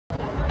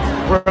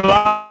We're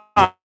live.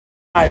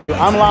 I'm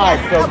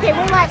live. Yes. So. Okay,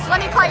 we're live. So let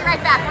me call you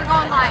right back. We're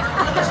going live.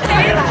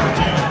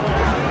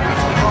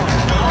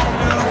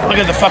 Look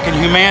at the fucking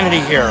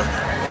humanity here.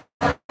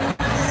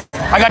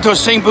 I got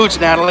those same boots,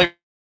 Natalie.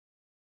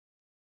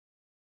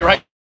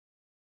 Right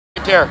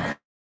there.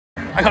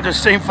 I got those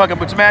same fucking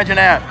boots. Imagine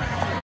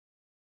that.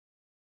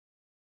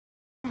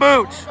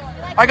 Boots.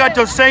 I got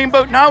those same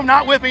boots. No,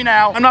 not with me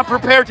now. I'm not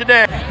prepared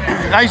today.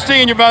 Nice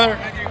seeing you, brother.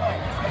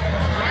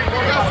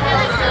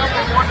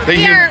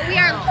 We are. Wait.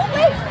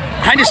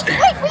 I just. Wait,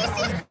 we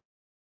see.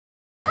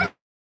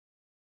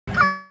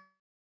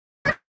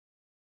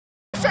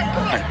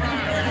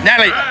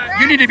 Natalie,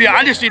 you need to be.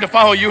 I just need to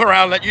follow you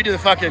around. Let you do the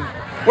fucking.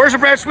 Where's the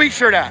Brad Sweet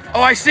shirt at?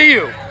 Oh, I see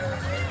you.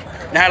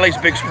 Natalie's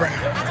big spring.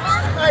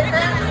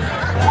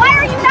 Why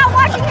are you not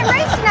watching him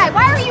race tonight?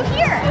 Why are you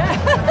here?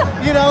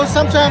 You know,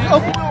 sometimes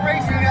open wheel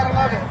racing, you gotta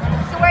love it.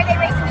 So where are they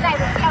racing tonight?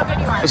 Let's see how good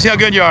you are. Let's see how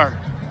good you are.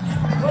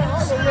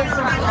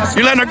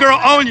 You're letting a girl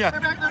own you. I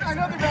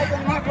know they're back in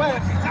the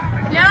Midwest.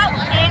 No,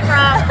 ain't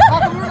Rob. How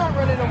come we're not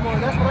running no more?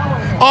 That's what I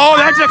want to know. Oh,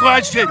 that's a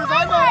question.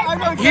 I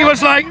know He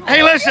was like,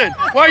 hey, listen,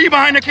 why are you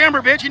behind the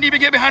camera, bitch? You need to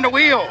get behind the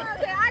wheel.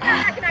 Okay, I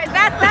don't recognize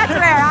that. That's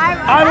rare.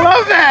 I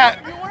love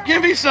that.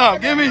 Give me some.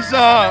 Give me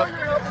some.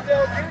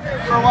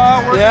 For a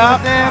while, working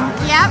with them.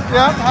 Yep.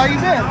 Yep, how you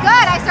been?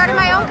 Good. I started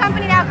my own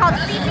company now called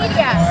Speed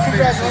Media. You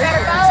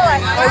better follow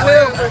us. I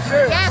will, for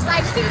sure. Yes, I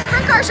see the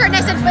sprint car shirt and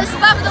I said, this is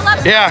Bob with the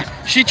love. Yeah,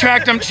 she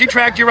tracked him. She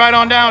tracked you right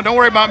on down. Don't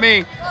worry about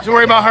me. Just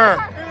worry about her.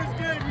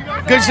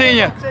 Good seeing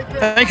you.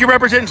 Thank you for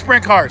representing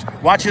sprint cars.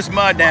 Watch this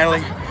mud,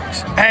 Natalie.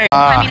 Hey.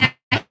 I mean,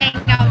 I think,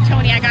 no,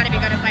 Tony, I gotta be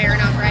good at firing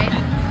off, right?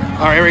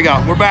 All right, here we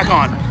go. We're back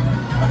on.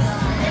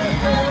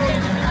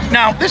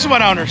 Now, this is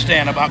what I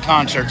understand about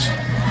concerts.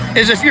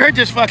 Is if you're at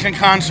this fucking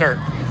concert,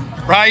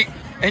 right?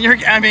 And you're,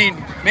 I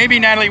mean, maybe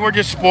Natalie, we're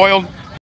just spoiled.